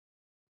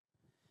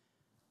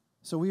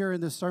So we are in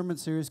this sermon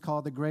series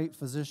called The Great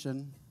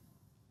Physician.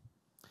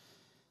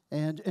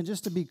 And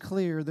just to be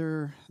clear,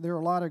 there are a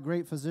lot of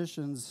great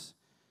physicians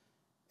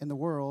in the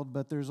world,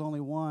 but there's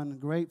only one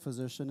great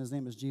physician. His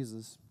name is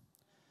Jesus.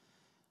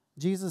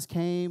 Jesus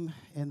came,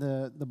 and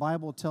the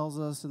Bible tells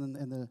us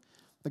in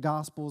the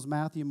Gospels,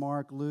 Matthew,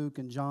 Mark, Luke,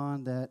 and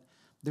John, that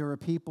there are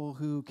people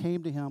who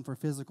came to him for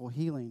physical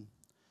healing.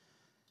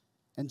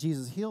 And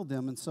Jesus healed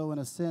them, and so in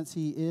a sense,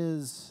 he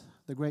is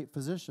the great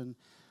physician.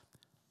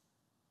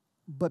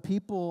 But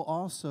people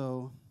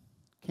also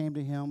came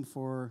to him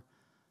for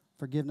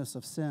forgiveness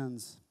of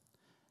sins.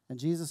 And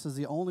Jesus is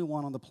the only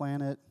one on the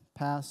planet,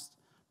 past,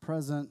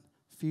 present,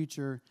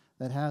 future,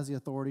 that has the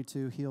authority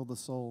to heal the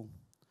soul.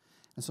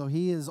 And so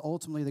he is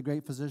ultimately the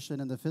great physician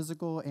in the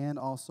physical and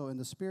also in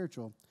the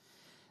spiritual.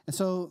 And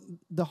so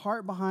the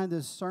heart behind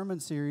this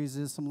sermon series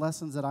is some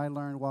lessons that I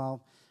learned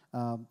while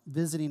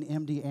visiting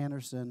MD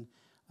Anderson,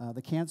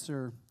 the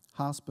cancer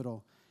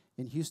hospital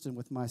in Houston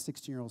with my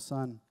 16-year-old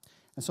son.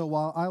 And so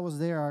while I was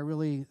there, I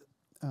really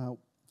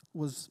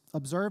was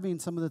observing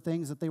some of the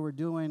things that they were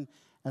doing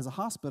as a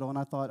hospital, and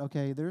I thought,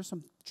 okay, there's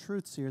some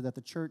truths here that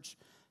the church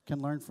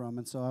can learn from,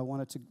 and so I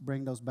wanted to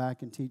bring those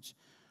back and teach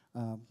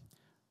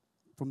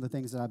from the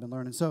things that I've been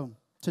learning. So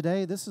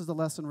today, this is the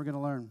lesson we're going to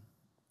learn.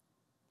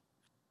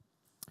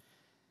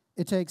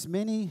 It takes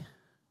many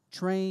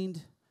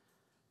trained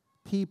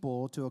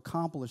people to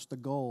accomplish the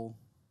goal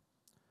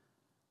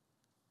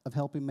of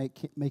helping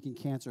making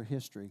cancer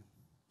history.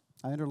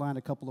 I underlined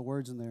a couple of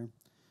words in there.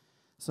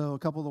 So a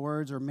couple of the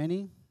words are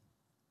many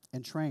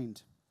and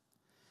trained.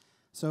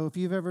 So if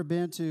you've ever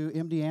been to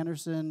MD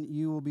Anderson,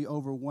 you will be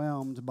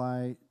overwhelmed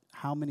by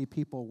how many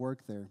people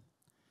work there.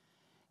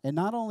 And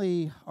not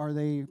only are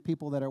they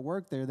people that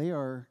work there, they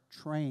are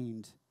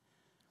trained.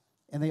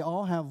 And they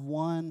all have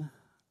one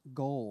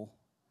goal.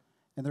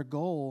 And their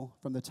goal,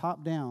 from the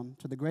top down,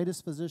 to the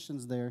greatest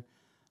physicians there,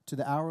 to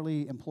the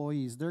hourly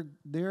employees,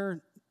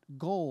 their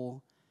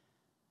goal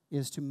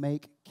is to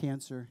make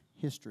cancer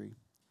history.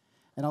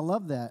 And I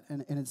love that.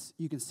 And it's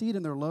you can see it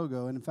in their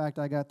logo. And in fact,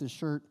 I got this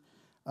shirt.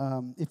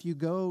 If you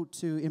go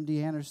to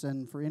MD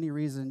Anderson for any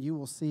reason, you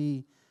will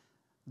see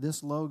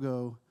this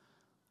logo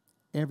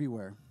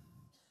everywhere.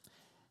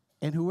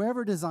 And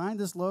whoever designed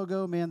this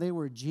logo, man, they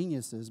were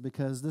geniuses,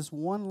 because this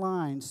one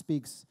line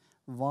speaks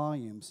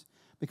volumes.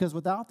 Because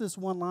without this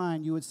one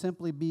line, you would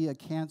simply be a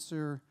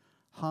cancer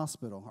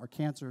hospital or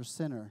cancer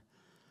center.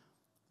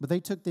 But they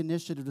took the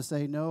initiative to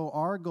say, no,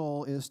 our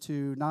goal is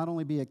to not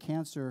only be a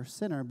cancer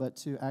center, but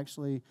to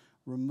actually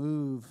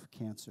remove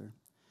cancer.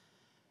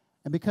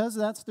 And because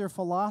that's their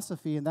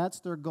philosophy and that's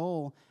their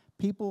goal,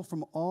 people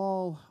from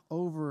all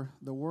over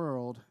the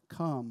world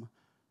come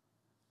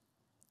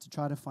to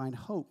try to find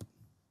hope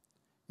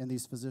in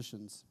these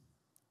physicians.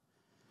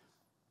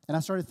 And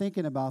I started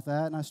thinking about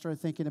that, and I started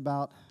thinking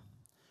about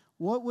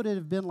what would it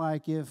have been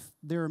like if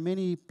there are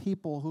many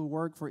people who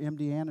work for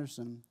MD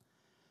Anderson,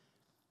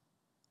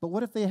 but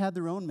what if they had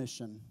their own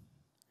mission?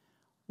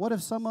 What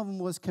if some of them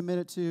was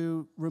committed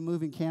to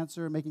removing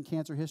cancer, making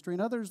cancer history,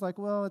 and others like,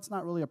 well, it's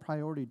not really a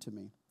priority to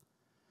me?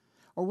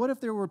 Or what if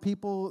there were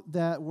people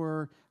that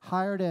were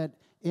hired at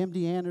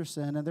MD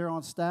Anderson and they're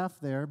on staff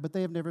there, but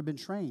they have never been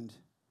trained?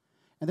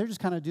 And they're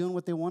just kind of doing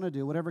what they want to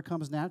do, whatever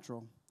comes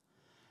natural.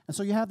 And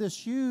so you have this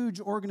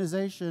huge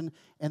organization,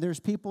 and there's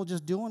people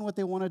just doing what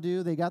they want to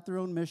do. They got their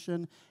own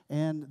mission,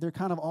 and they're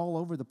kind of all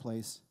over the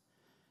place.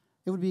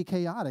 It would be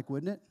chaotic,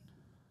 wouldn't it?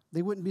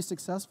 They wouldn't be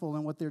successful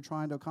in what they're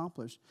trying to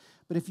accomplish.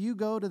 But if you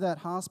go to that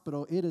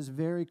hospital, it is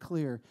very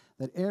clear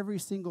that every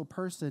single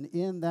person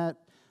in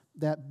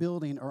that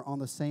building are on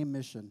the same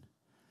mission.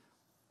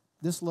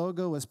 This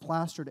logo is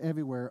plastered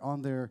everywhere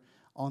on their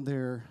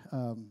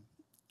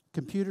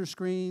computer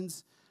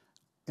screens,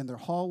 in their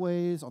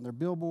hallways, on their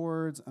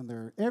billboards,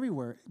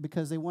 everywhere,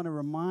 because they want to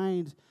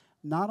remind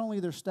not only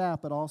their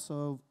staff but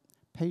also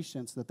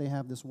patients that they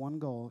have this one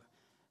goal,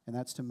 and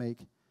that's to make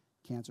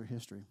cancer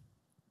history.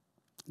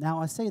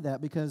 Now, I say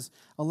that because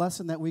a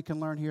lesson that we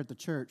can learn here at the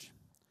church.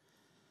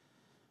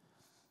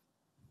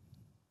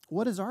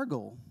 What is our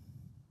goal?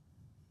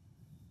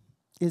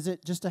 Is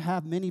it just to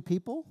have many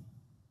people?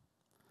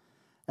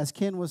 As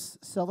Ken was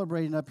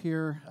celebrating up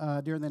here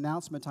during the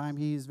announcement time,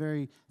 he's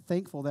very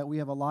thankful that we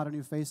have a lot of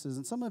new faces.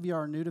 And some of you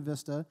are new to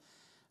Vista.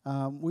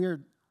 We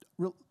are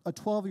a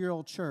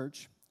 12-year-old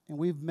church, and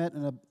we've met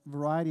in a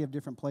variety of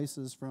different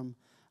places, from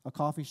a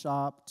coffee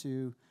shop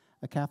to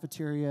a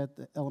cafeteria at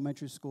the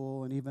elementary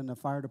school, and even a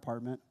fire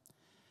department.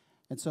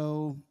 And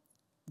so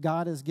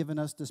God has given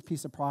us this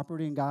piece of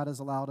property, and God has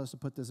allowed us to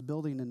put this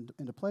building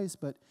into place.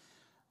 But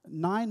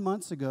 9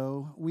 months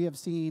ago, we have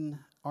seen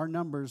our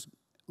numbers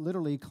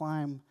literally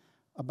climb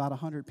about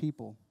 100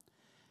 people.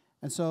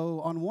 And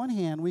so on one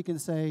hand, we can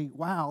say,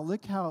 wow,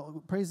 look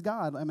how, praise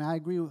God. I mean, I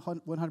agree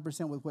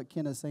 100% with what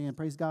Ken is saying.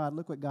 Praise God,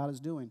 look what God is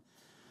doing.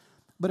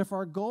 But if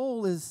our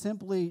goal is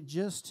simply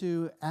just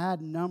to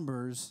add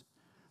numbers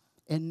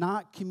and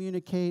not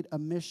communicate a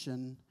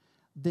mission,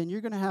 then you're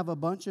going to have a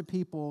bunch of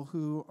people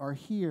who are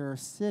here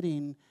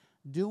sitting,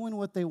 doing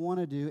what they want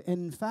to do.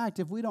 And in fact,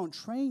 if we don't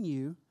train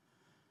you,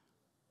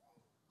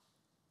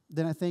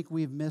 then I think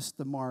we've missed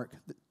the mark.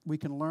 We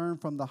can learn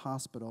from the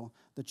hospital.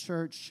 The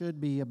church should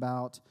be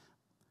about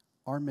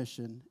our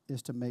mission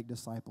is to make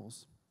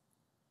disciples.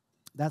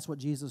 That's what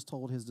Jesus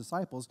told his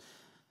disciples.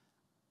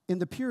 In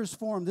the purest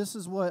form, this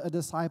is what a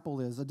disciple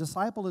is. A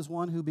disciple is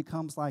one who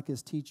becomes like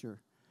his teacher.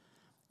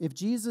 If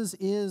Jesus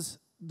is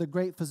the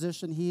great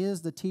physician, he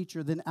is the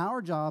teacher, then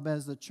our job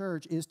as the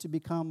church is to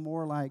become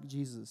more like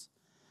Jesus.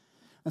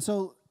 And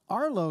so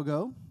our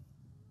logo,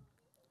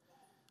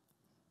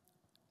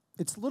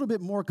 it's a little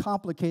bit more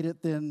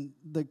complicated than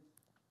the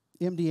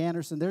MD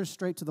Anderson. They're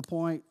straight to the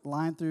point,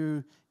 line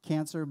through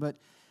cancer. But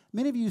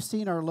many of you have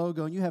seen our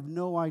logo, and you have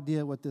no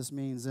idea what this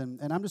means.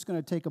 And I'm just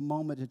going to take a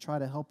moment to try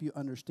to help you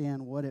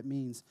understand what it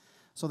means.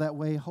 So that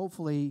way,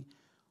 hopefully,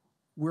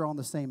 we're on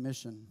the same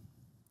mission.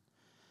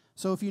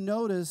 So if you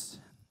notice,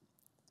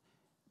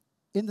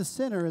 in the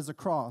center is a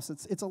cross.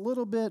 It's a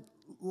little bit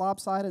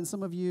lopsided, and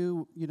some of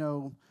you,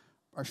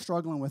 are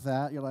struggling with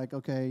that. You're like,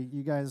 okay,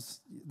 you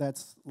guys,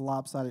 that's a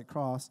lopsided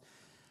cross.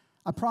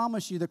 I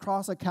promise you, the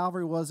cross at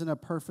Calvary wasn't a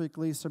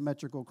perfectly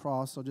symmetrical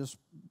cross, so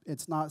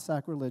it's not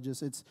sacrilegious.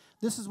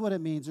 This is what it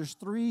means. There's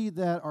three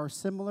that are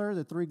similar,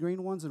 the three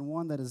green ones, and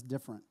one that is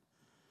different.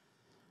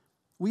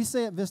 We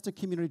say at Vista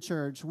Community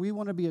Church, we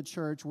want to be a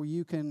church where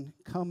you can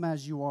come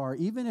as you are.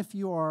 Even if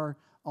you are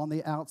on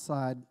the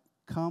outside,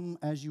 come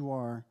as you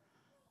are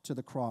to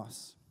the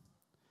cross.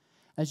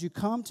 As you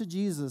come to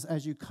Jesus,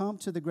 as you come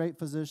to the great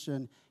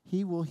physician,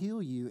 he will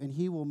heal you, and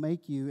he will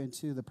make you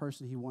into the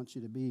person he wants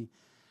you to be.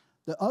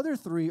 The other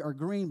three are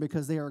green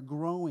because they are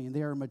growing,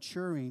 they are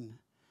maturing.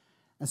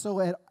 And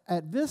so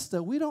at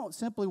Vista, we don't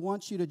simply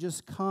want you to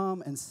just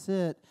come and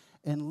sit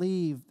and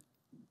leave.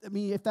 I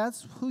mean, if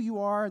that's who you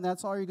are and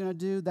that's all you're going to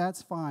do,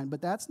 that's fine.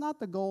 But that's not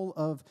the goal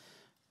of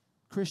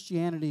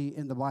Christianity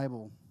in the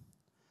Bible.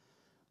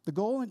 The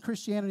goal in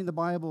Christianity in the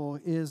Bible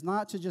is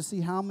not to just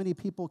see how many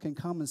people can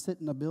come and sit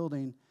in a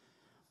building,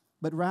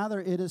 but rather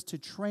it is to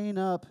train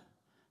up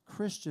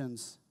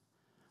Christians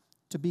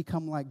to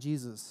become like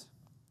Jesus.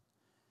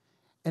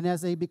 And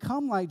as they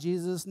become like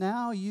Jesus,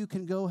 now you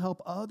can go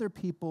help other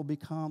people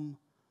become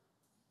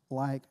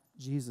like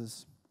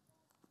Jesus.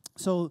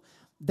 So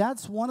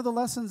that's one of the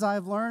lessons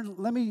I've learned.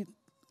 Let me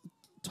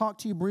talk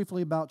to you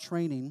briefly about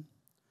training.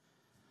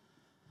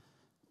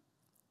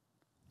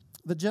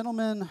 The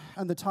gentleman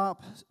on the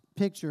top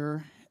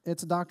picture,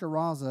 it's Dr.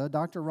 Raza.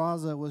 Dr.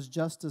 Raza was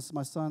Justice,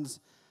 my son's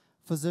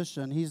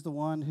physician. He's the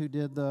one who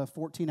did the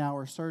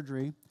 14-hour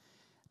surgery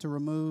to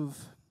remove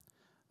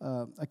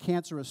a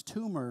cancerous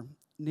tumor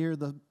near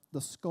the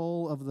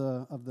skull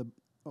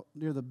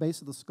near the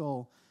base of the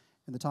skull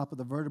and the top of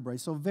the vertebrae.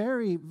 So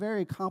very,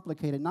 very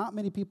complicated. Not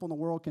many people in the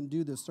world can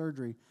do this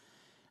surgery.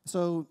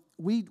 So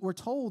we were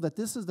told that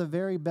this is the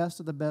very best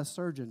of the best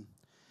surgeon.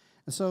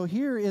 And so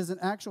here is an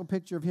actual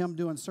picture of him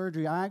doing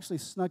surgery. I actually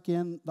snuck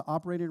in the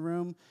operating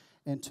room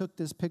and took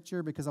this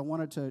picture because I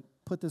wanted to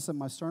put this in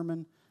my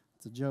sermon.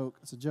 It's a joke.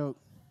 It's a joke.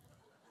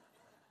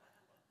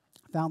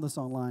 Found this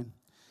online.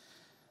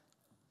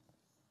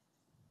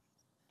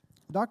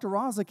 Dr.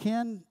 Raza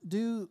can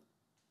do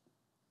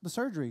the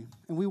surgery,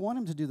 and we want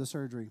him to do the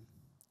surgery.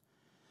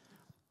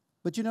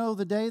 But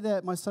the day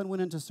that my son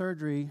went into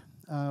surgery,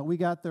 we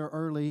got there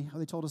early.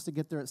 They told us to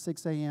get there at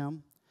 6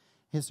 a.m.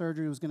 His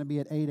surgery was going to be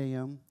at 8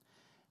 a.m.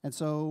 And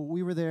so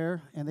we were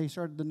there, and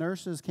the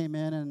nurses came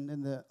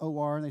in the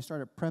OR, and they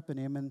started prepping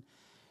him. And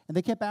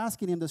they kept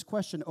asking him this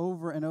question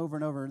over and over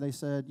and over. They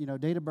said,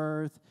 date of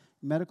birth,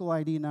 medical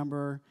ID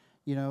number,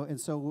 And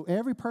so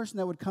every person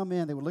that would come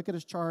in, they would look at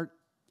his chart,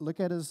 look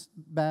at his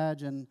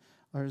badge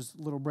or his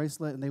little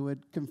bracelet, and they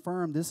would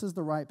confirm this is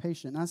the right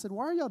patient. And I said,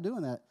 why are y'all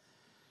doing that?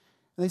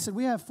 And they said,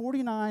 we have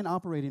 49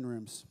 operating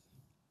rooms.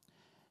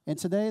 And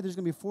today there's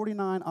going to be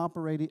 49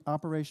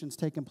 operations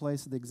taking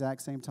place at the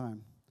exact same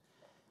time.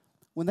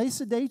 When they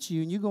sedate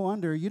you and you go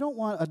under, you don't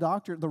want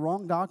the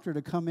wrong doctor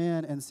to come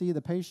in and see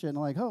the patient and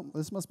like, oh,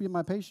 this must be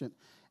my patient,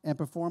 and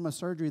perform a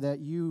surgery that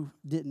you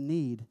didn't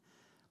need.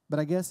 But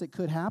I guess it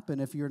could happen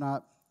if you're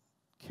not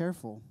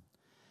careful.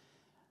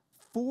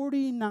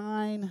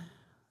 49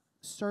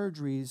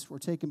 surgeries were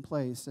taking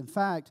place. In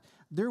fact,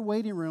 their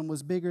waiting room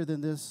was bigger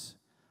than this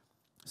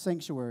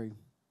sanctuary.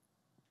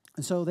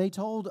 And so they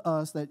told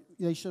us that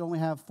they should only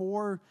have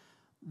 4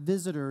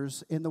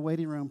 visitors in the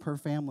waiting room per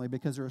family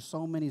because there are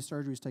so many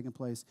surgeries taking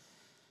place.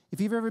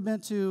 If you've ever been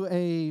to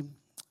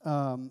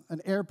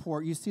an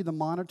airport, you see the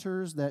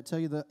monitors that tell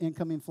you the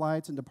incoming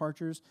flights and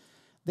departures.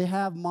 They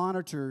have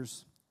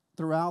monitors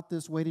throughout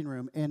this waiting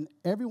room, and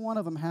every one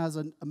of them has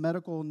a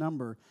medical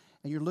number,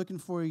 and you're looking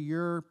for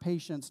your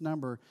patient's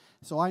number.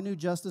 So I knew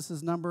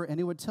Justice's number, and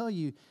it would tell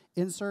you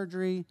in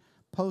surgery,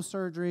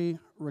 post-surgery,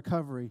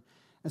 recovery.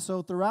 And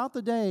so throughout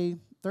the day,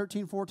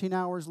 13, 14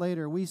 hours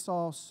later, we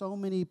saw so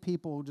many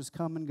people just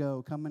come and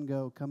go, come and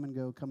go, come and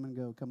go, come and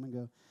go, come and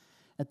go.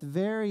 At the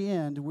very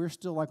end, we're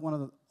still like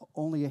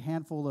only a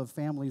handful of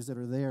families that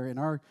are there, and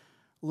our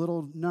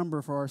little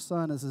number for our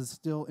son is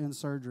still in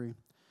surgery.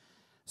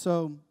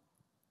 So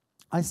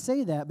I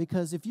say that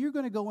because if you're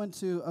going to go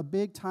into a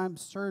big-time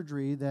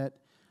surgery that,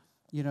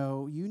 you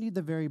need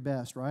the very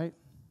best, right?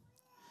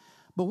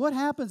 But what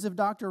happens if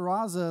Dr.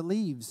 Raza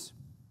leaves?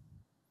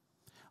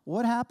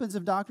 What happens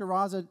if Dr.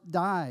 Raza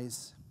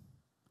dies?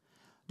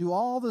 Do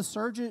all the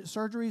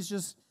surgeries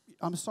just,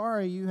 I'm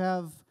sorry, you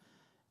have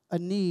a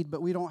need,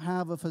 but we don't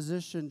have a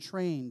physician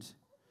trained?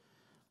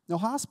 Now,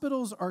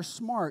 hospitals are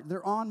smart.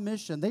 They're on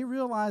mission. They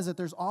realize that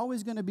there's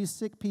always going to be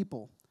sick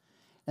people,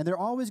 and they're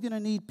always going to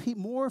need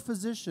more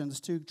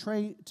physicians to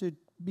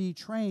be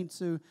trained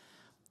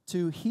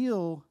to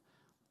heal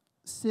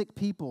sick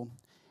people.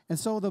 And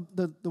so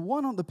the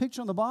one on the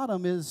picture on the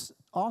bottom is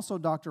also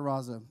Dr.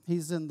 Raza.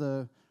 He's in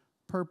the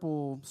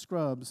purple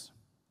scrubs.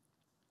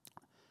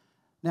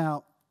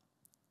 Now,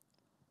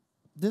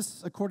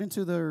 this, according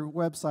to their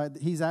website,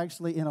 he's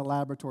actually in a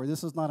laboratory.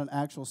 This is not an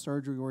actual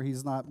surgery where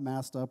he's not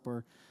masked up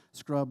or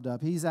scrubbed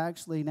up. He's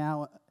actually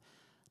now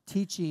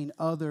teaching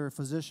other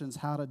physicians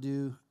how to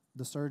do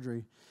the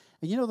surgery.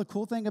 And you know the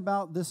cool thing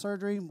about this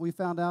surgery, we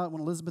found out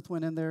when Elizabeth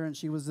went in there, and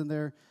she was in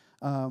there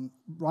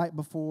right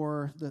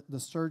before the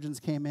surgeons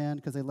came in,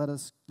 because they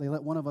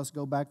let one of us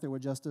go back there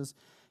with Justice.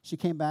 She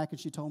came back and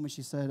she told me,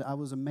 she said, I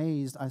was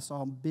amazed. I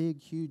saw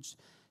big, huge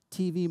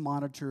TV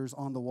monitors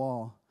on the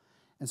wall.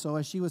 And so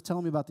as she was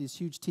telling me about these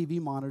huge TV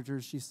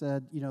monitors, she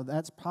said, you know,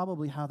 that's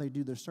probably how they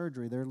do their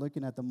surgery. They're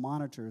looking at the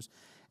monitors.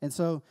 And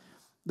so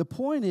the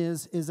point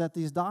is that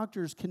these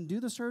doctors can do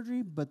the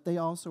surgery, but they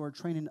also are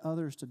training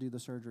others to do the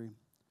surgery.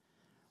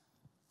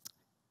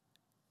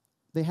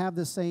 They have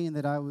this saying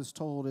that I was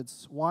told,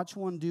 it's watch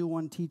one, do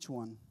one, teach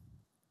one.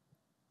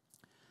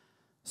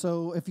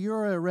 So if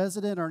you're a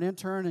resident or an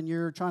intern and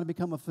you're trying to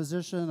become a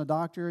physician, a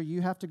doctor,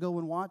 you have to go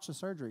and watch the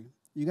surgery.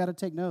 You got to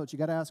take notes. You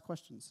got to ask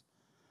questions.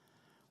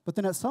 But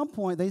then at some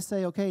point they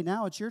say, okay,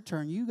 now it's your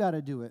turn. You got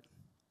to do it.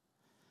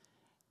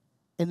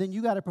 And then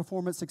you got to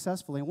perform it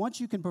successfully. And once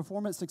you can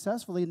perform it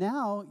successfully,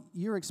 now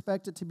you're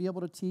expected to be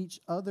able to teach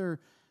other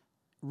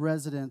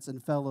residents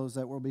and fellows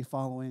that will be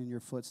following in your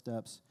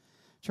footsteps.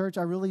 Church,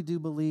 I really do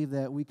believe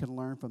that we can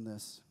learn from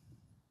this.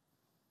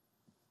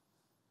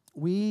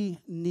 We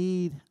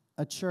need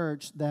a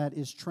church that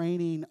is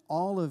training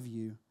all of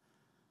you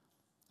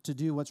to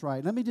do what's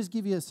right. Let me just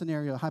give you a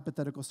scenario, a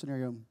hypothetical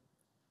scenario.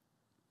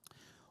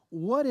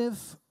 What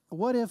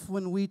if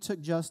when we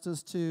took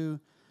Justice to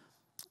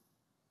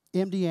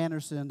MD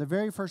Anderson, the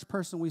very first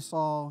person we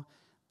saw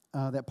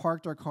that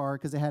parked our car,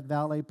 because they had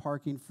valet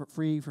parking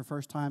free for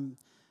first-time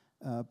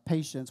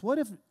patients, what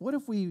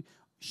if we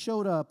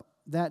showed up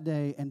that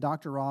day and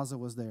Dr. Raza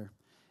was there,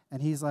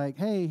 and he's like,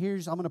 hey,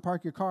 I'm going to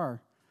park your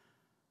car.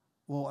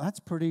 Well, that's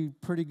pretty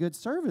good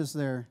service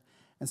there.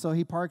 And so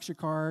he parks your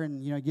car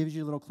and, gives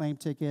you a little claim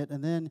ticket,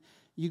 and then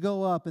you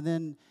go up, and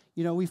then,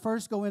 we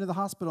first go into the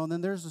hospital, and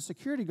then there's a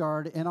security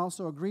guard and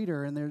also a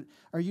greeter, and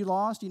are you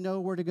lost? You know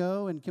where to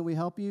go, and can we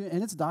help you?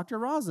 And it's Dr.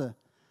 Raza.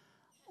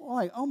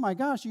 Like, oh my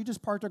gosh, you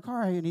just parked our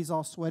car, and he's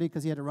all sweaty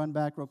because he had to run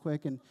back real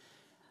quick. And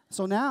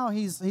so now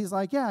he's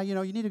like, yeah, you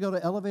need to go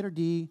to elevator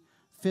D,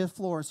 5th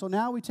floor. So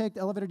now we take the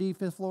elevator D,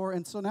 5th floor,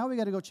 and so now we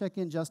got to go check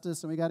in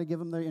Justice, and we got to give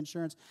him their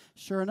insurance.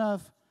 Sure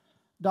enough,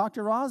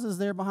 Dr. Raza's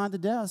there behind the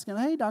desk, and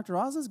hey, Dr.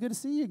 Raza, it's good to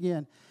see you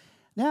again.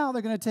 Now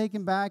they're going to take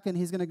him back, and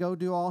he's going to go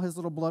do all his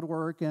little blood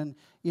work, and,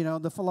 the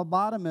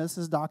phlebotomist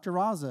is Dr.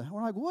 Raza.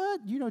 We're like,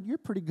 what? You're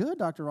pretty good,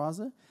 Dr.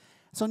 Raza.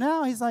 So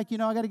now he's like, I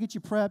got to get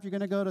you prepped. You're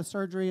going to go to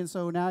surgery, and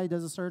so now he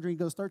does the surgery. He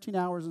goes 13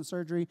 hours in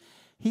surgery.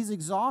 He's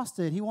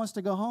exhausted. He wants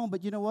to go home,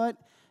 but you know what?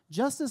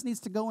 Justice needs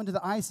to go into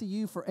the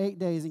ICU for 8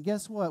 days, and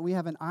guess what? We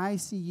have an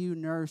ICU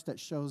nurse that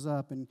shows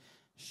up, and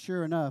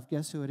sure enough,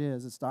 guess who it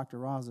is? It's Dr.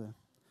 Raza.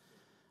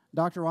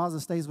 Dr. Raza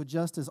stays with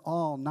Justice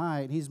all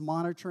night. He's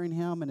monitoring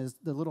him, and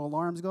the little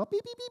alarms go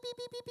beep, beep, beep, beep,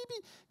 beep, beep, beep,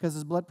 beep, because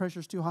his blood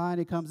pressure's too high, and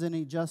he comes in and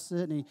he adjusts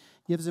it, and he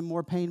gives him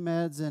more pain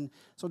meds. And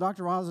so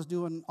Dr. Raza's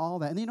doing all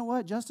that. And you know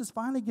what? Justice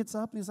finally gets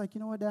up, and he's like,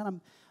 you know what, Dad,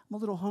 I'm a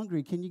little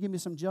hungry. Can you give me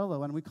some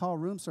Jell-O? And we call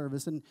room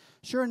service. And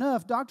sure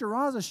enough, Dr.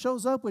 Raza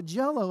shows up with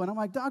Jell-O. And I'm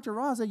like, Dr.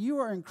 Raza, you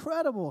are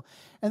incredible.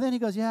 And then he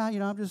goes, yeah,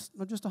 I'm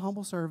just a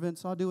humble servant,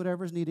 so I'll do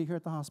whatever is needed here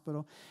at the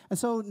hospital. And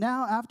so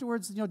now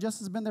afterwards, Justice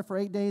has been there for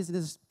 8 days, and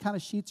his kind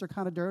of sheets are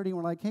kind of dirty. And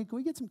we're like, hey, can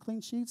we get some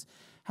clean sheets?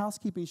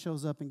 Housekeeping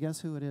shows up, and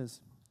guess who it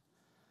is?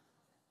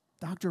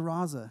 Dr.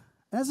 Raza.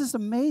 That's just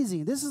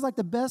amazing. This is like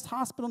the best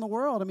hospital in the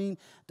world. I mean,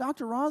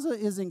 Dr. Raza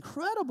is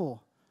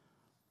incredible.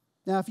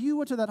 Now, if you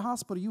went to that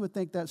hospital, you would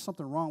think there's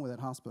something wrong with that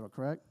hospital,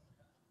 correct?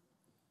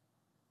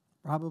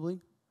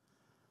 Probably.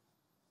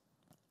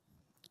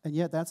 And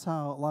yet, that's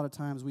how a lot of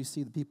times we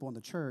see the people in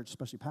the church,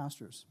 especially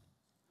pastors.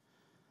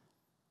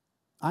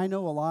 I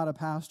know a lot of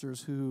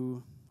pastors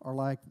who are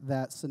like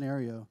that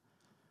scenario.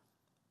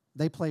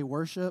 They play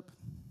worship.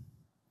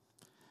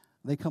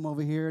 They come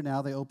over here.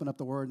 Now they open up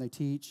the Word and they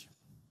teach.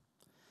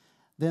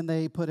 Then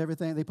they put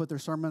their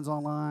sermons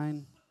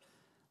online.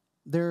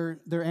 They're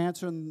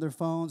answering their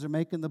phones. They're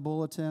making the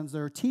bulletins.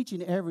 They're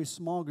teaching every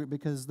small group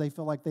because they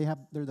feel like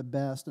they're the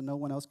best and no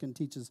one else can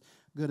teach as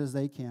good as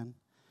they can.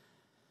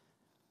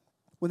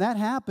 When that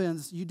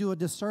happens, you do a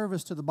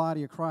disservice to the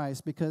body of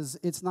Christ, because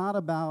it's not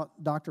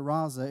about Dr.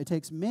 Raza. It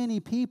takes many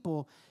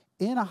people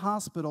in a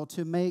hospital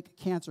to make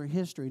cancer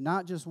history,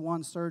 not just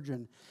one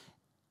surgeon.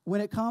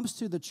 when it comes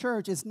to the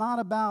church, it's not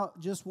about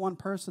just one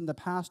person, the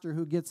pastor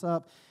who gets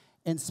up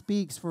and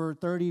speaks for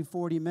 30,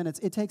 40 minutes.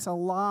 It takes a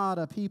lot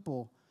of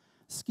people,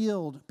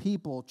 skilled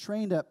people,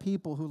 trained up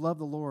people who love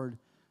the Lord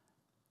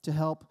to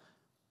help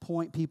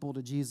point people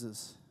to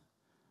Jesus,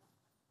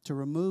 to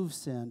remove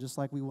sin, just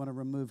like we want to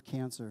remove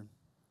cancer.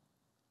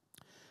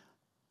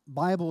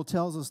 Bible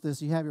tells us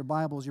this. You have your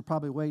Bibles. You're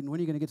probably waiting. When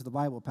are you going to get to the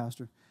Bible,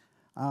 Pastor?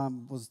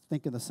 Was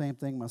thinking the same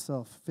thing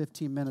myself.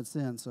 15 minutes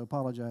in, so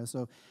apologize.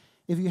 So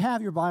if you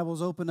have your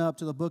Bibles, open up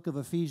to the book of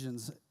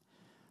Ephesians.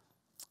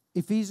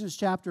 Ephesians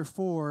chapter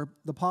 4,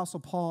 the Apostle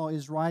Paul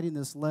is writing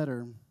this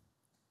letter.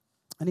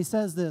 And he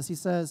says this. He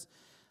says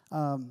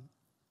in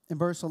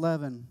verse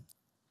 11,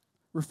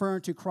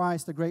 referring to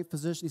Christ, the great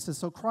physician, he says,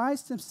 so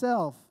Christ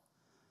himself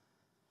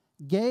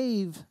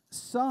gave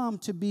some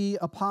to be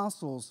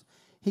apostles.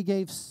 He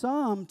gave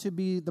some to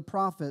be the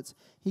prophets.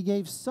 He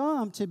gave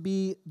some to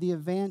be the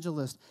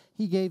evangelists.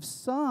 He gave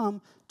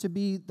some to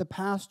be the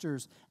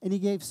pastors. And he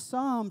gave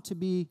some to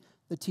be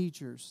the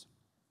teachers.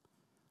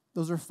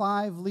 Those are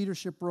 5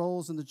 leadership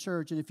roles in the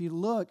church. And if you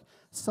look,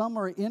 some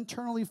are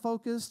internally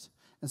focused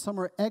and some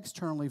are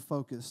externally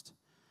focused.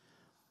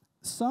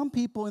 Some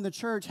people in the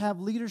church have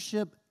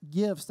leadership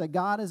gifts that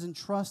God has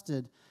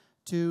entrusted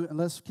to, and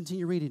let's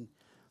continue reading.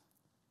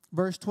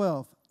 Verse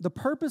 12, the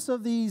purpose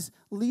of these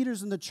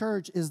leaders in the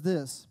church is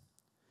this,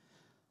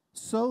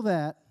 so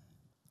that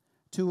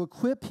to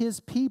equip his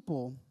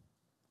people,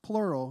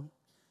 plural,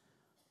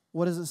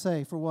 what does it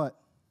say? For what?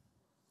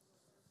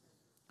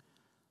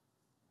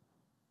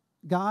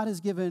 God has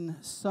given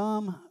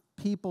some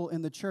people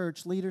in the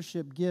church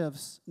leadership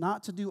gifts,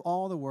 not to do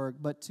all the work,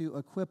 but to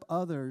equip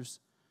others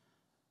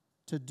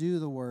to do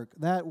the work.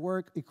 That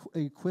work,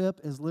 equip,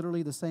 is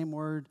literally the same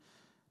word,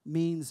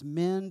 means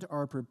mend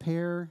or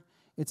prepare.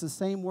 It's the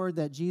same word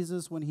that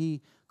Jesus, when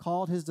he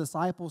called his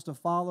disciples to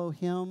follow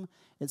him,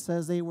 it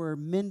says they were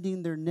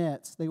mending their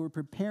nets. They were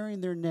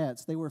preparing their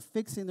nets. They were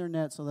fixing their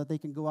nets so that they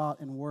can go out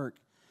and work.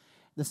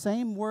 The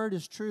same word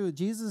is true.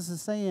 Jesus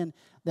is saying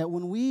that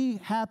when we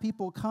have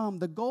people come,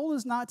 the goal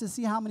is not to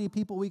see how many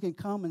people we can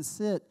come and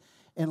sit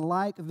and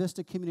like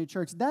Vista Community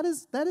Church. That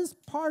is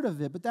part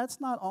of it, but that's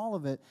not all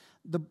of it.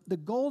 The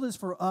goal is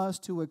for us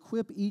to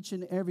equip each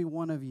and every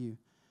one of you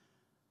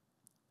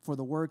for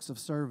the works of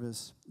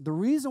service. The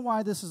reason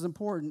why this is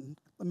important,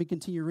 let me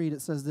continue to read.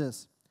 It says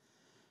this,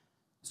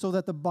 so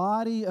that the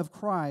body of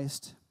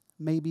Christ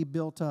may be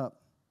built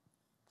up.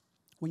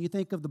 When you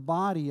think of the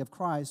body of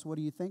Christ, what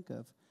do you think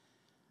of?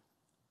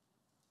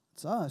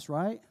 It's us,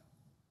 right?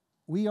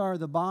 We are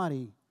the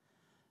body.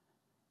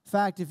 In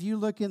fact, if you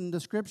look in the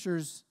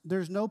scriptures,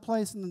 there's no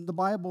place in the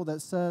Bible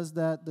that says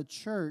that the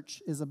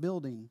church is a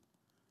building.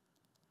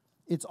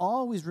 It's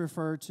always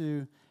referred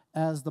to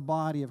as the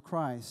body of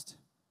Christ.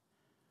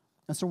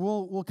 And so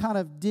we'll kind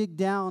of dig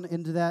down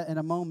into that in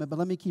a moment, but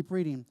let me keep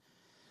reading.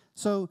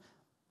 So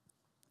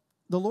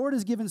the Lord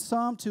has given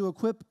some to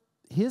equip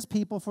his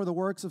people for the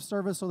works of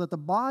service so that the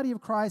body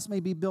of Christ may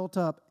be built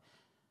up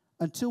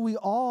until we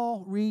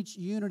all reach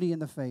unity in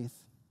the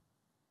faith.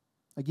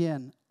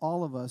 Again,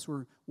 all of us,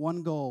 we're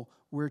one goal,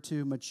 we're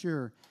to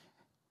mature.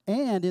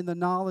 And in the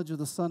knowledge of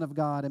the Son of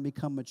God and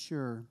become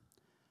mature,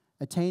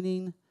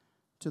 attaining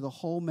to the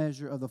whole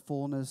measure of the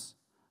fullness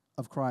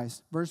of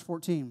Christ. Verse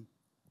 14.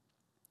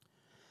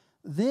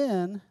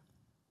 Then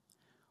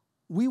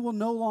we will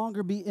no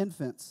longer be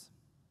infants.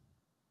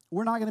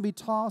 We're not going to be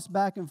tossed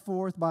back and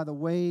forth by the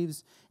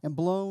waves and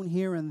blown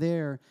here and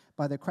there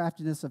by the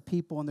craftiness of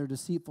people and their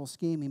deceitful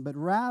scheming, but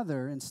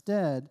rather,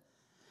 instead,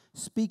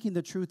 speaking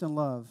the truth in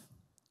love,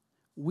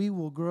 we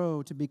will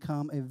grow to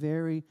become a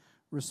very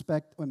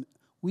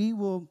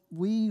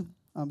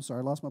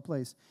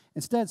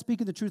Instead,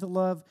 speaking the truth in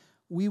love,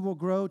 we will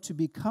grow to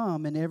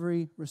become, in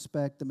every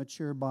respect, the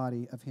mature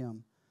body of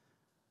him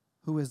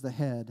who is the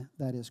head,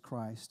 that is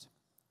Christ.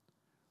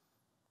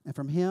 And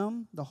from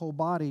him, the whole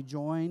body,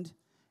 joined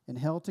and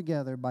held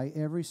together by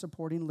every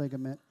supporting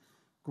ligament,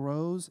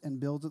 grows and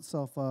builds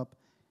itself up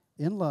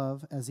in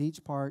love as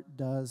each part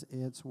does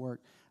its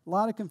work. A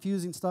lot of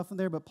confusing stuff in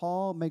there, but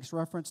Paul makes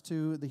reference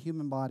to the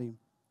human body.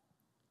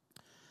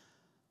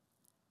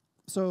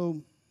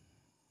 So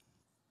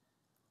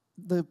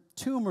the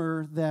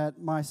tumor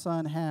that my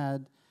son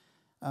had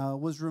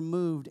was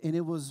removed, and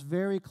it was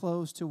very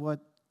close to what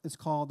is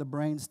called the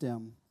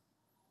brainstem.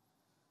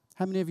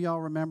 How many of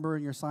y'all remember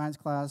in your science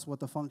class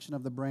what the function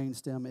of the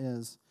brainstem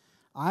is?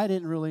 I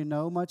didn't really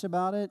know much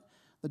about it.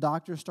 The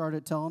doctor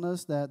started telling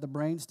us that the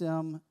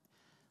brainstem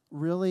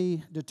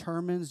really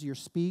determines your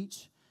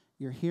speech,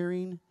 your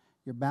hearing,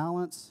 your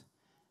balance.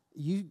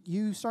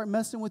 You start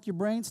messing with your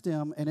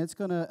brainstem, and it's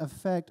going to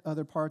affect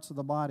other parts of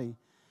the body.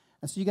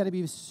 And so you got to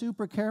be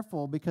super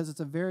careful because it's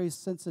a very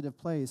sensitive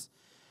place.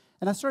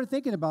 And I started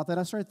thinking about that.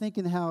 I started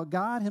thinking how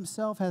God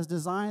himself has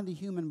designed the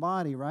human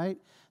body, right?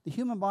 The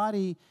human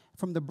body,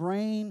 from the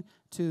brain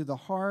to the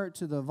heart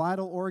to the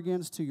vital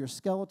organs to your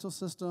skeletal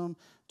system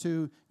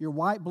to your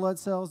white blood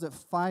cells that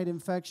fight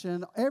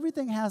infection,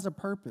 everything has a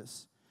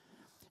purpose.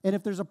 And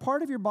if there's a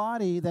part of your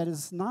body that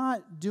is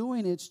not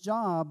doing its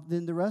job,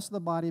 then the rest of the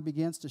body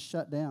begins to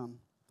shut down.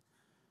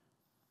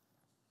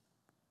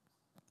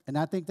 And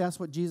I think that's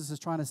what Jesus is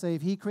trying to say.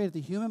 If he created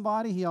the human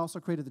body, he also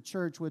created the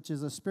church, which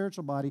is a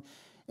spiritual body.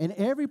 In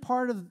every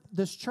part of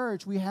this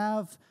church, we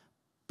have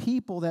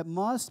people that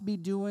must be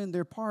doing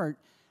their part.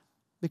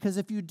 Because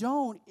if you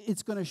don't,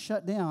 it's going to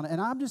shut down.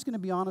 And I'm just going to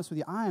be honest with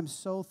you. I am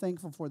so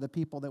thankful for the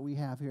people that we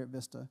have here at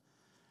Vista.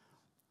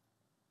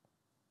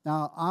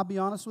 Now, I'll be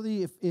honest with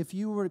you. If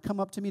you were to come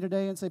up to me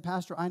today and say,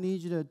 Pastor, I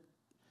need you to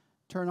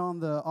turn on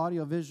the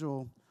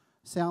audio-visual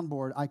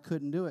soundboard, I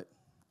couldn't do it.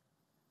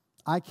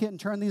 I couldn't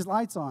turn these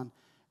lights on.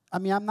 I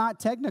mean, I'm not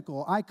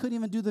technical. I couldn't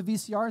even do the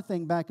VCR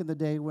thing back in the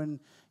day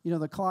when,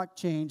 the clock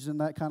changed and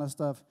that kind of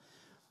stuff.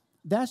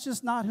 That's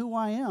just not who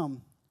I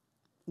am.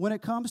 When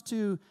it comes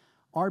to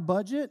our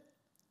budget,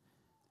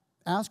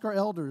 ask our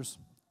elders.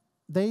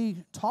 They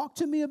talk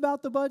to me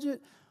about the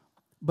budget,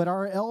 but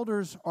our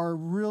elders are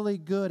really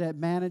good at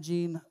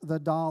managing the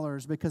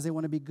dollars because they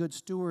want to be good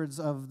stewards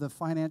of the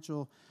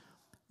financial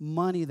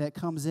money that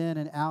comes in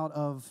and out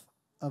of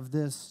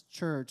this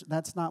church.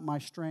 That's not my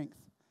strength.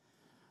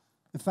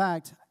 In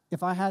fact,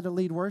 if I had to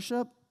lead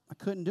worship, I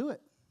couldn't do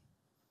it.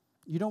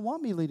 You don't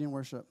want me leading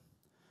worship.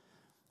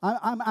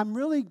 I'm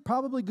really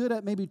probably good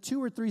at maybe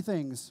 2 or 3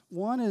 things.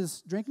 One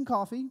is drinking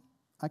coffee.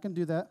 I can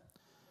do that.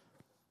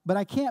 But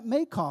I can't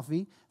make coffee.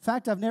 In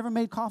fact, I've never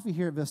made coffee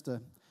here at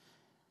Vista.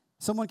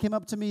 Someone came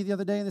up to me the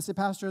other day and they said,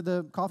 Pastor,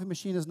 the coffee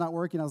machine is not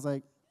working. I was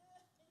like,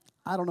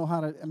 I don't know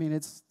how to,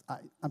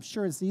 I'm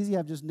sure it's easy.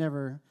 I've just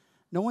never,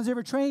 no one's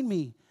ever trained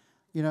me,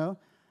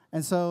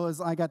 And so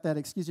I got that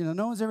excuse,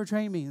 no one's ever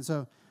trained me. And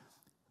so,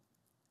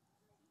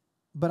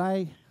 but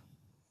I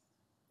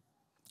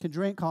can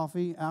drink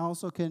coffee. I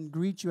also can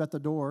greet you at the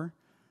door.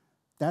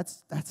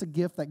 That's a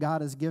gift that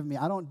God has given me.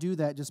 I don't do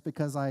that just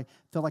because I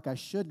feel like I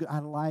should. I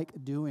like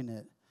doing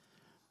it.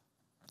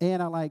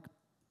 And I like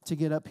to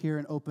get up here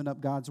and open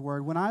up God's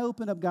Word. When I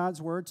open up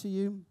God's Word to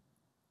you,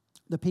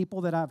 the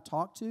people that I've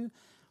talked to,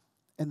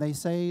 and they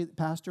say,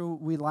 Pastor,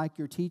 we like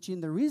your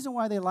teaching. The reason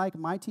why they like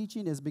my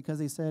teaching is because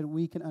they said,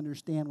 we can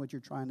understand what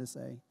you're trying to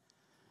say.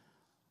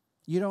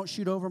 You don't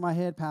shoot over my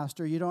head,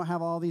 Pastor. You don't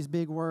have all these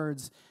big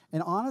words.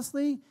 And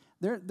honestly,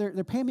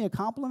 they're paying me a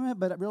compliment,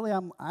 but really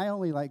I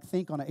only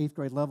think on an 8th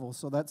grade level.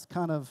 So that's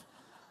kind of,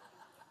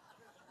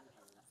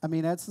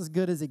 that's as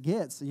good as it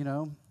gets,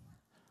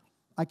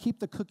 I keep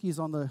the cookies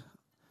on the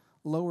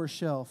lower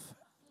shelf.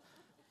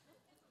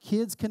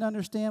 Kids can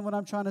understand what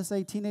I'm trying to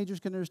say. Teenagers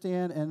can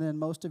understand. And then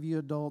most of you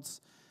adults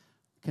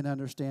can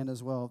understand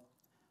as well.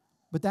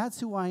 But that's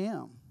who I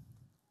am.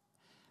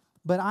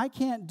 But I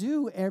can't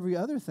do every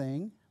other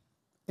thing.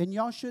 And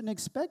y'all shouldn't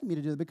expect me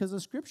to do it because the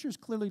scriptures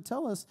clearly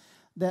tell us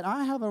that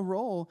I have a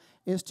role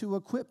is to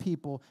equip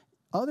people.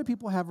 Other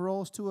people have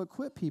roles to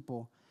equip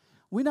people.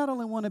 We not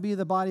only want to be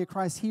the body of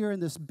Christ here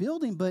in this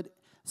building, but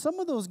some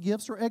of those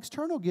gifts are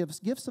external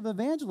gifts of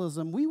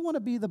evangelism. We want to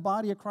be the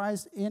body of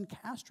Christ in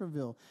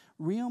Castroville,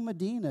 Rio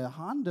Medina,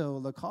 Hondo,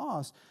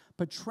 Lacoste,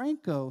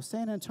 Petrenko,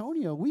 San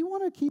Antonio. We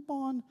want to keep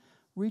on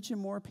reaching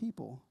more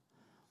people.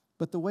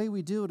 But the way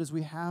we do it is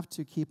we have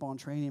to keep on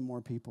training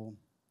more people.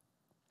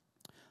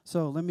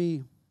 So let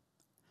me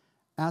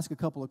ask a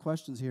couple of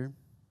questions here.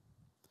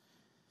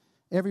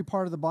 Every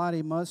part of the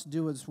body must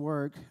do its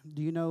work.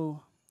 Do you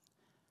know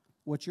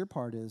what your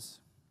part is?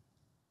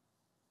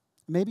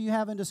 Maybe you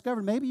haven't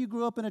discovered. Maybe you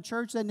grew up in a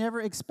church that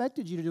never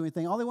expected you to do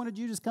anything. All they wanted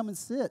you to just come and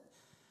sit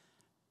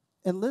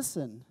and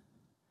listen.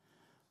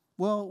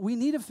 Well, we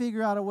need to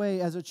figure out a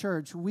way as a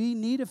church. We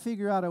need to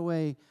figure out a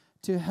way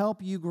to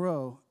help you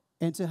grow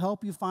and to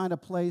help you find a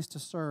place to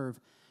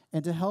serve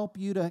and to help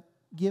you to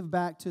give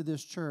back to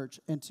this church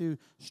and to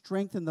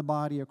strengthen the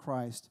body of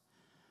Christ.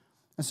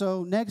 And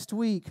so next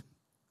week,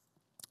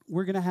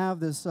 we're going to have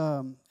this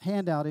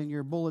handout in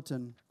your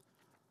bulletin.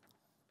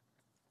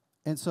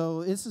 And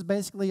so this is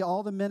basically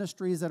all the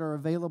ministries that are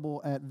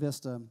available at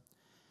Vista.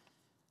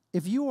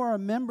 If you are a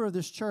member of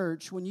this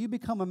church, when you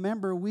become a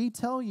member, we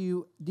tell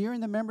you during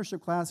the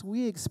membership class,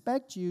 we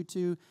expect you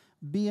to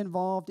be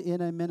involved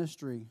in a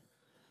ministry.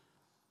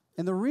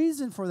 And the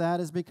reason for that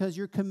is because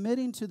you're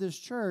committing to this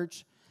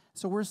church.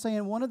 So we're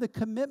saying one of the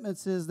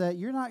commitments is that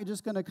you're not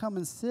just going to come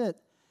and sit.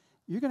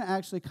 You're going to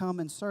actually come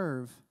and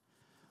serve.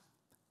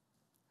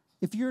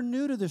 If you're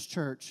new to this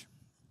church,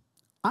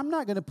 I'm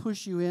not going to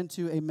push you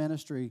into a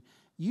ministry.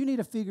 You need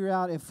to figure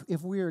out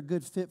if we are a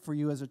good fit for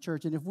you as a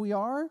church. And if we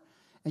are,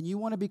 and you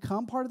want to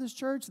become part of this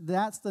church,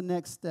 that's the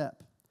next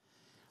step.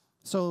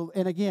 So,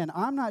 and again,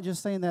 I'm not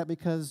just saying that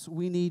because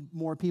we need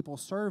more people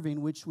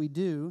serving, which we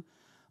do,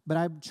 but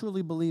I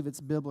truly believe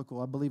it's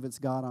biblical. I believe it's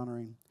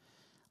God-honoring.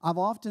 I've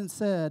often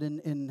said,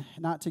 and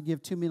not to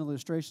give too many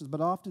illustrations,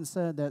 but often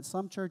said that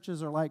some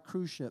churches are like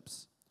cruise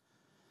ships.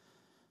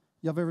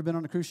 Y'all have ever been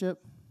on a cruise ship?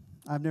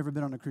 I've never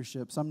been on a cruise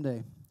ship.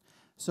 Someday.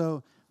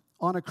 So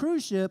on a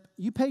cruise ship,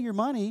 you pay your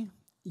money,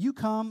 you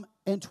come,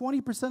 and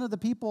 20% of the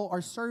people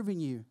are serving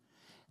you.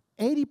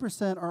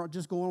 80% are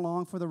just going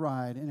along for the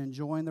ride and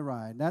enjoying the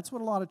ride. That's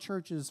what a lot of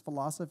churches'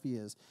 philosophy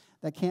is.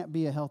 That can't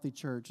be a healthy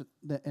church.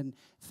 In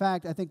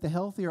fact, I think the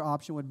healthier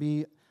option would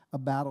be a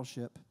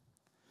battleship.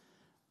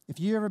 If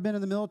you've ever been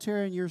in the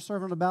military and you're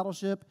serving on a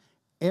battleship,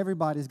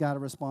 everybody's got a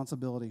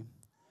responsibility.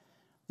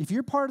 If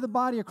you're part of the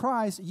body of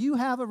Christ, you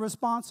have a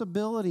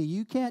responsibility.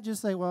 You can't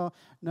just say, well,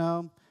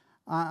 no,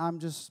 I'm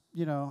just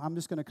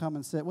going to come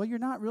and sit. Well, you're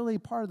not really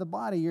part of the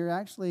body. You're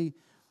actually,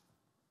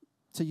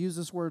 to use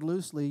this word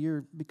loosely,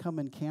 you're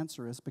becoming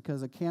cancerous,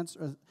 because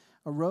a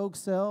rogue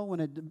cell, when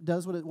it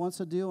does what it wants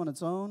to do on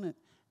its own,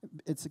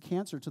 it's a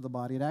cancer to the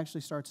body. It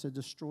actually starts to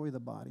destroy the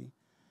body.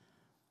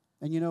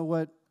 And you know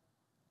what?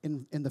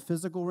 In the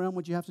physical realm,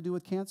 what you have to do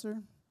with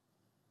cancer?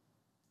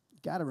 You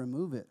got to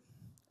remove it.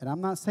 And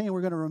I'm not saying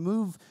we're going to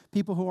remove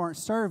people who aren't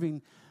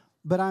serving,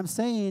 but I'm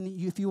saying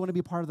if you want to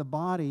be part of the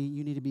body,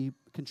 you need to be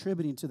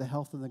contributing to the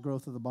health and the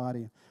growth of the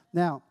body.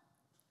 Now,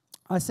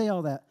 I say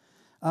all that.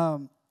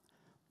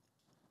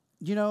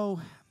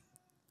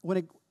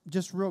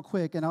 Just real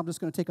quick, and I'm just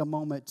going to take a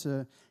moment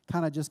to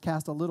kind of just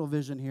cast a little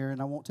vision here,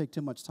 and I won't take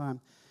too much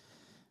time.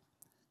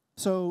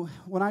 So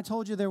when I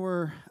told you there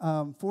were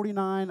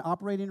 49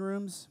 operating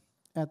rooms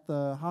at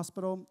the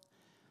hospital,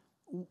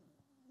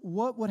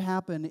 what would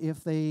happen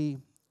if they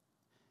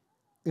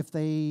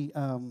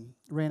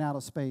ran out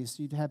of space?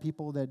 You'd have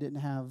people that didn't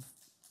have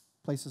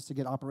places to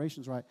get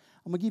operations right.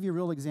 I'm going to give you a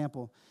real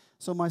example.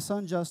 So my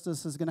son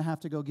Justice is going to have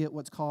to go get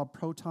what's called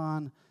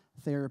proton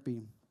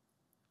therapy.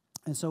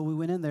 And so we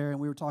went in there and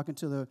we were talking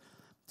to the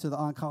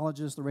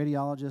oncologist, the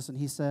radiologist, and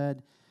he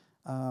said,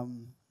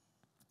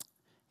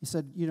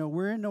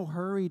 we're in no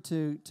hurry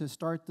to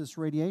start this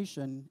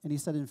radiation. And he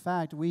said, in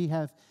fact, we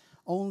have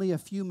only a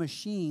few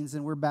machines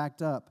and we're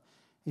backed up.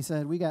 He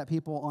said, we got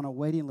people on a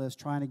waiting list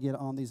trying to get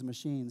on these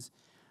machines.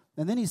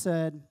 And then he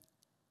said,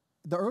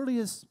 the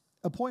earliest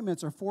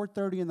appointments are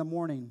 4:30 in the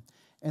morning,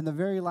 and the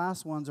very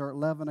last ones are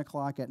 11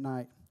 o'clock at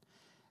night.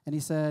 And he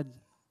said,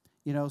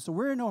 so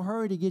we're in no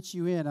hurry to get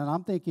you in. And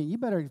I'm thinking, you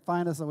better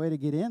find us a way to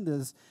get in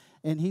this.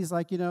 And he's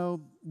like,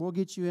 we'll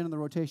get you in the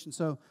rotation.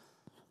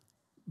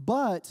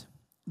 But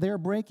they're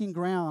breaking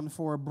ground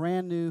for a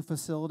brand new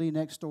facility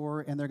next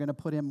door, and they're going to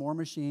put in more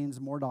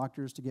machines, more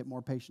doctors to get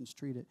more patients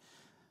treated.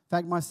 In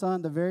fact, my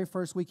son, the very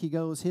first week he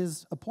goes,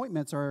 his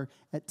appointments are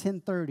at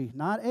 10:30,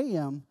 not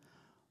a.m.,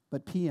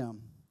 but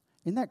p.m.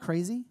 Isn't that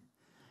crazy?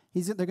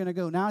 They're going to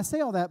go. Now, I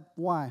say all that,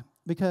 why?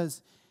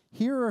 Because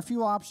here are a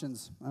few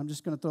options. I'm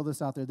just going to throw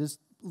this out there. This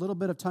little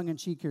bit of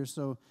tongue-in-cheek here,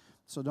 so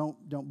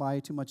don't buy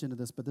too much into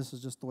this, but this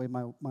is just the way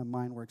my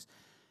mind works.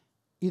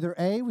 Either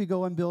A, we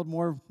go and build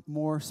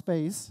more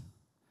space,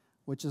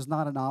 which is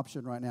not an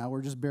option right now.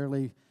 We're just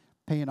barely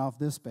paying off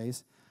this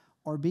space.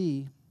 Or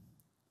B,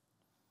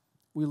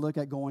 we look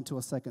at going to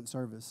a second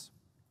service.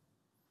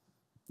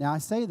 Now, I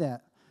say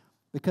that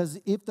because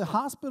if the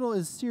hospital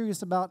is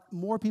serious about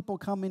more people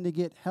coming to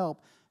get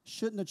help,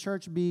 shouldn't the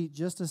church be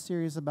just as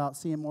serious about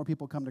seeing more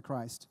people come to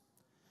Christ?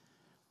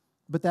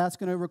 But that's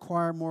going to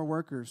require more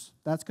workers.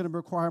 That's going to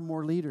require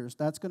more leaders.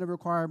 That's going to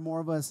require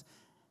more of us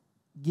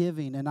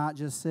giving and not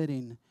just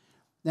sitting.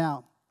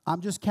 Now,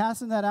 I'm just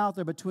casting that out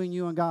there between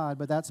you and God,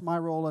 but that's my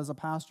role as a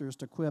pastor, is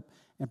to equip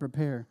and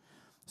prepare.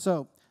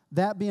 So,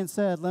 that being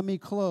said, let me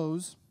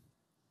close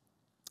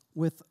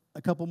with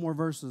a couple more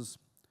verses.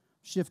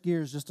 Shift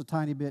gears just a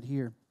tiny bit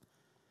here.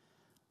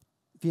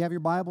 If you have your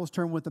Bibles,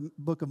 turn with the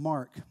book of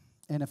Mark.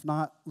 And if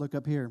not, look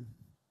up here.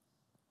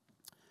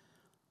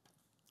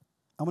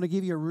 I'm going to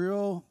give you a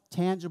real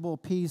tangible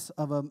piece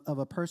of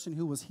a person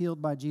who was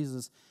healed by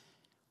Jesus,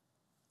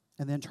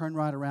 and then turn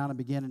right around and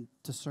begin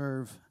to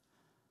serve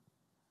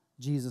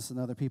Jesus and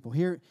other people.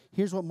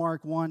 Here's what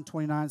Mark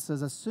 1:29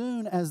 says. As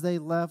soon as they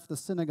left the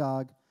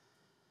synagogue,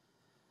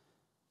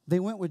 they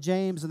went with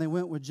James and they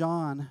went with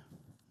John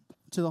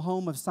to the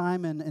home of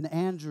Simon and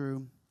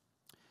Andrew.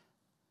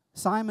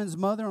 Simon's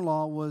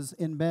mother-in-law was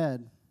in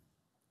bed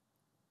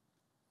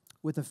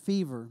with a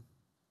fever,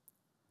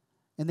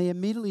 and they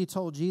immediately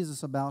told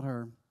Jesus about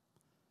her.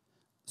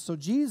 So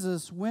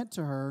Jesus went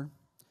to her,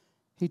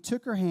 he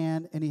took her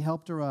hand, and he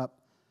helped her up.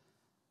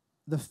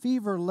 The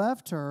fever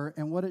left her,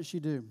 and what did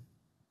she do?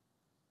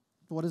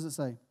 What does it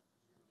say?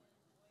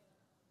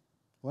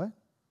 What?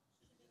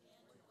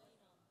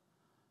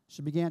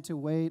 She began to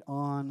wait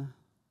on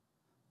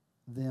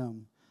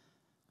them.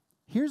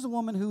 Here's a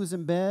woman who is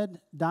in bed,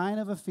 dying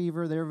of a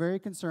fever. They're very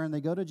concerned. They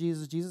go to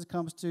Jesus. Jesus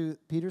comes to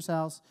Peter's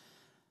house.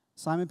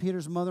 Simon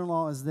Peter's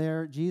mother-in-law is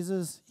there.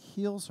 Jesus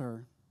heals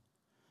her.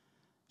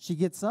 She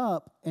gets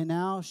up, and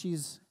now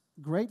she's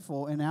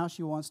grateful, and now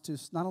she wants to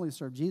not only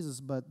serve Jesus,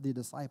 but the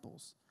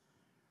disciples.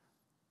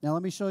 Now,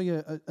 let me show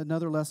you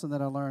another lesson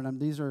that I learned.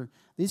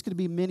 These could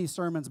be mini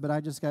sermons, but I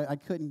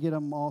couldn't get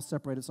them all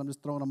separated, so I'm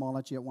just throwing them all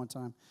at you at one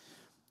time.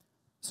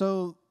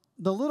 So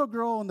the little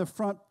girl in the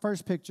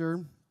first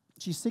picture,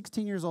 she's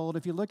 16 years old.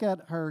 If you look at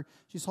her,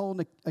 she's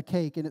holding a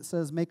cake, and it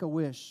says, "Make a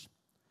wish."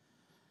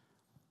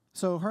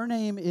 So her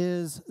name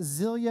is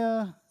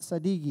Zilia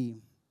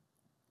Sadigi.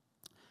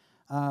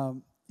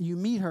 you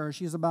meet her,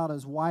 she's about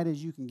as white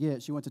as you can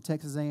get. She went to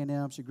Texas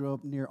A&M. She grew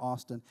up near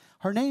Austin.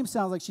 Her name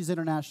sounds like she's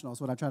international is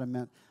what I try to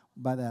mean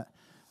by that.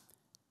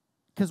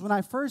 Because when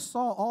I first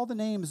saw all the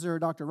names, there are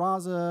Dr.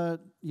 Raza,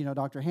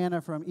 Dr.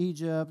 Hannah from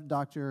Egypt,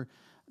 Dr.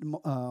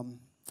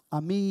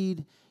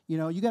 Amid.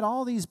 You got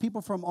all these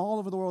people from all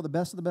over the world, the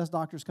best of the best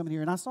doctors coming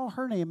here. And I saw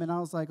her name, and I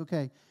was like,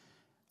 okay,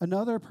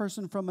 another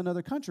person from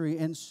another country.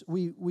 And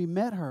we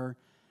met her,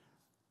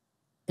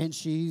 and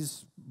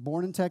she's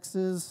born in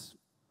Texas,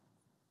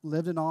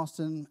 lived in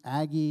Austin,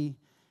 Aggie.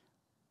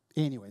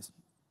 Anyways,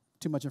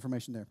 too much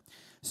information there.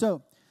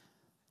 So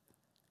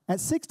at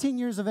 16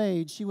 years of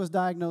age, she was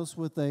diagnosed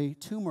with a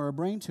tumor, a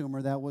brain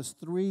tumor that was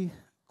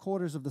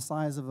 3/4 of the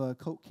size of a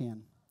Coke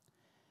can.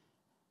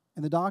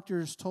 And the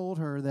doctors told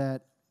her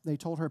that, they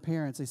told her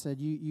parents, they said,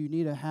 you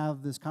need to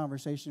have this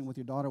conversation with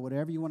your daughter.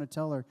 Whatever you want to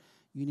tell her,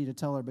 you need to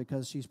tell her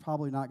because she's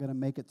probably not going to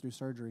make it through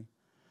surgery.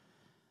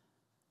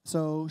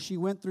 So she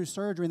went through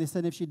surgery, and they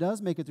said if she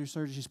does make it through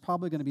surgery, she's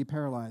probably going to be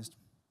paralyzed.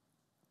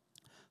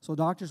 So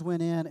doctors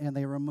went in, and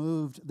they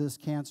removed this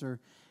cancer.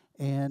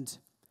 And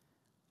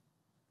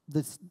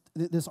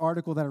this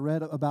article that I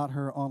read about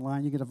her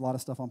online, you get a lot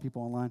of stuff on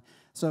people online.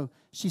 So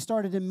she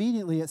started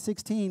immediately at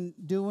 16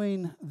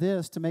 doing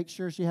this to make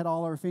sure she had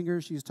all her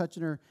fingers. She was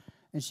touching her,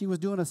 and she was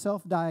doing a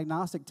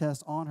self-diagnostic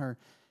test on her.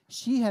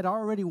 She had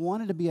already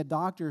wanted to be a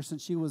doctor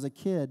since she was a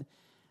kid.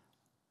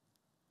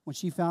 When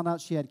she found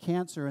out she had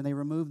cancer and they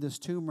removed this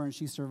tumor and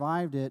she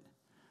survived it,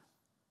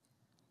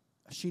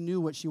 she knew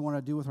what she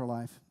wanted to do with her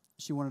life.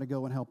 She wanted to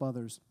go and help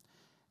others.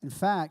 In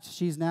fact,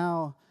 she's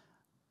now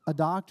a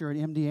doctor at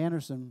MD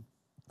Anderson.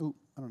 Oh,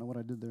 I don't know what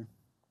I did there.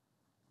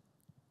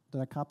 Did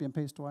I copy and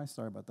paste twice?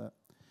 Sorry about that.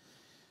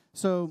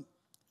 So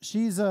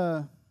she's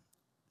a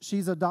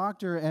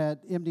doctor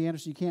at MD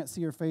Anderson. You can't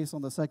see her face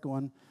on the second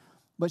one.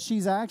 But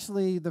she's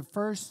actually the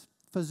first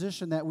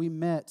physician that we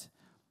met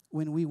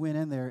when we went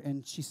in there.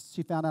 And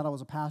she found out I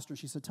was a pastor.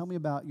 She said, tell me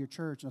about your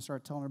church. And I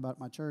started telling her about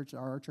my church,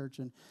 our church.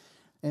 And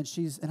I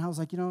was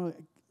like, I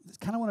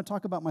kind of want to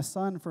talk about my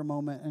son for a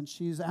moment. And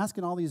she's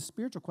asking all these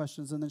spiritual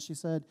questions. And then she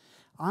said,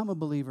 I'm a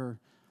believer.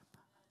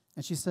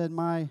 And she said,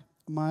 my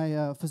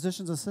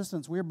physician's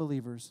assistants, we're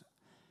believers.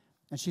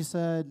 And she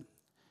said,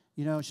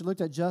 she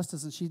looked at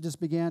Justice and she just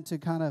began to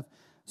kind of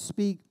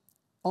speak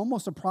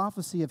almost a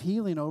prophecy of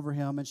healing over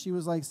him. And she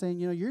was like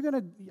saying,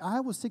 I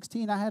was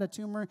 16, I had a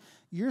tumor.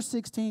 You're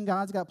 16,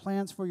 God's got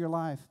plans for your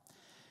life.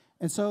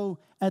 And so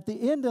at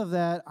the end of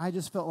that, I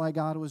just felt like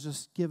God was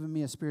just giving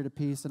me a spirit of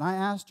peace. And I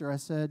asked her, I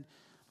said,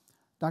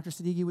 Dr.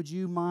 Siddiqui, would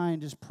you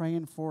mind just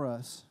praying for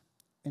us?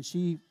 And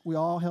we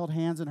all held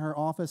hands in her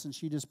office, and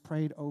she just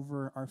prayed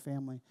over our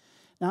family.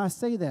 Now, I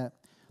say that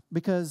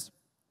because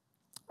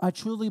I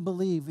truly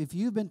believe if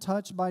you've been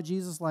touched by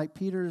Jesus like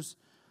Peter's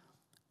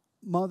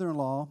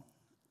mother-in-law,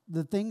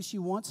 the thing she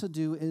wants to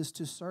do is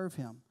to serve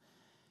him.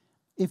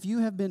 If you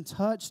have been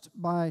touched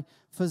by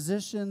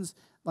physicians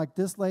like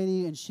this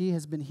lady and she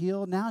has been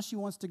healed, now she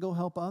wants to go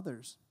help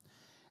others.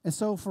 And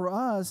so for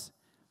us,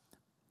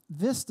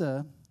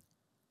 Vista,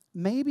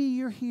 maybe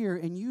you're here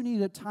and you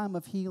need a time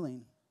of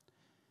healing.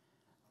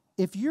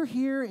 If you're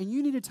here and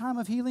you need a time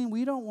of healing,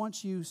 we don't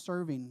want you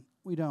serving.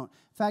 We don't.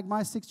 In fact,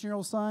 my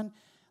 16-year-old son,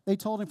 they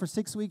told him for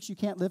 6 weeks, you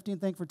can't lift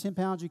anything for 10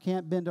 pounds, you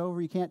can't bend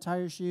over, you can't tie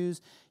your shoes,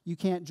 you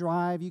can't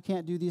drive, you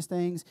can't do these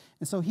things.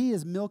 And so he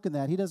is milking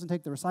that. He doesn't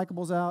take the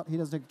recyclables out. He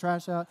doesn't take the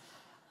trash out.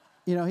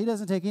 He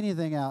doesn't take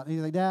anything out. And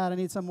he's like, Dad, I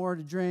need some more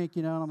to drink.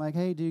 And I'm like,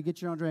 hey, dude,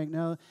 get your own drink.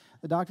 No,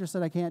 the doctor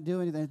said I can't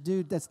do anything.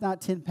 Dude, that's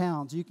not 10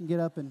 pounds. You can get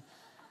up and...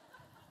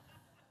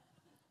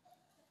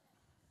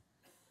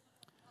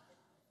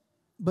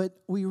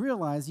 But we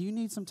realize you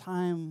need some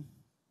time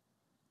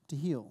to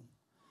heal.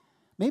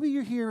 Maybe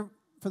you're here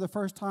for the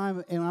first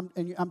time, and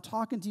I'm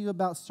talking to you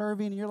about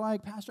serving, and you're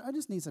like, Pastor, I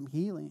just need some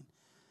healing.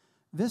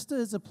 Vista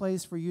is a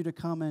place for you to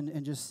come in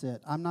and just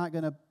sit. I'm not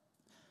gonna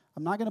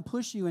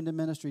push you into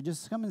ministry.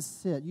 Just come and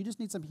sit. You just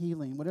need some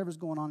healing, whatever's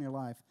going on in your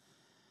life.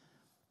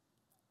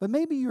 But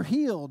maybe you're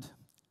healed,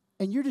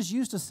 and you're just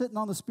used to sitting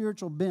on the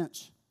spiritual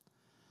bench.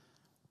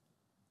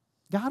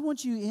 God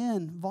wants you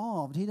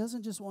involved. He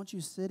doesn't just want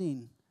you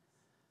sitting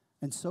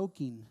and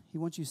soaking. He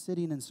wants you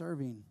sitting and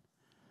serving.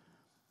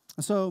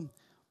 So,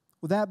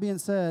 with that being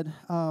said,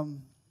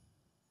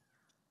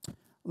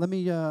 let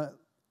me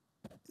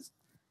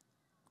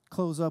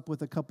close up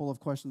with a couple of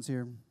questions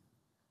here.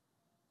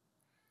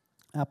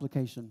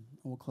 Application.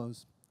 We'll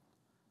close.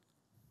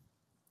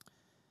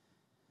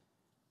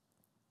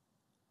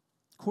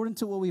 According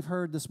to what we've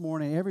heard this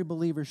morning, every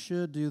believer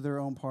should do their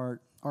own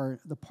part, or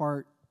the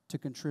part to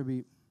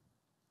contribute.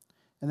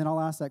 And then I'll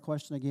ask that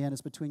question again.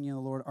 It's between you and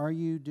the Lord. Are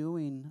you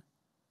doing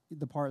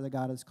the part that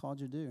God has called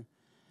you to do?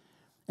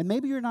 And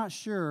maybe you're not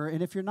sure.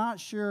 And if you're not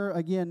sure,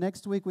 again,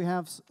 next week we'll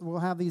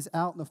have these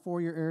out in the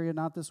foyer area.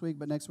 Not this week,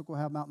 but next week we'll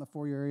have them out in the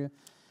foyer area.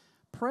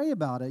 Pray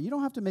about it. You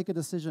don't have to make a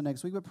decision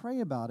next week, but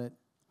pray about it.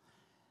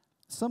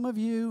 Some of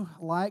you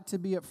like to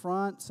be up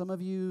front. Some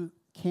of you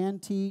can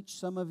teach.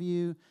 Some of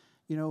you,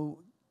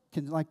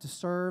 can like to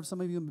serve.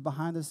 Some of you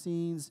behind the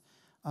scenes.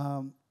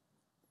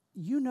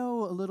 you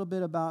know a little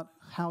bit about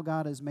how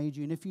God has made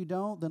you. And if you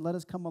don't, then let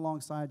us come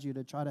alongside you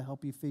to try to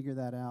help you figure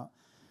that out.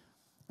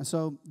 And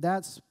so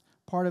that's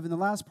part of it. And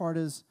the last part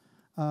is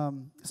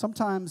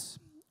sometimes,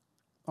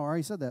 I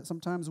already said that,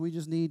 sometimes we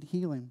just need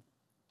healing.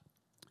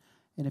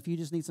 And if you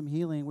just need some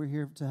healing, we're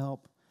here to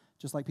help,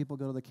 just like people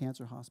go to the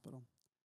cancer hospital.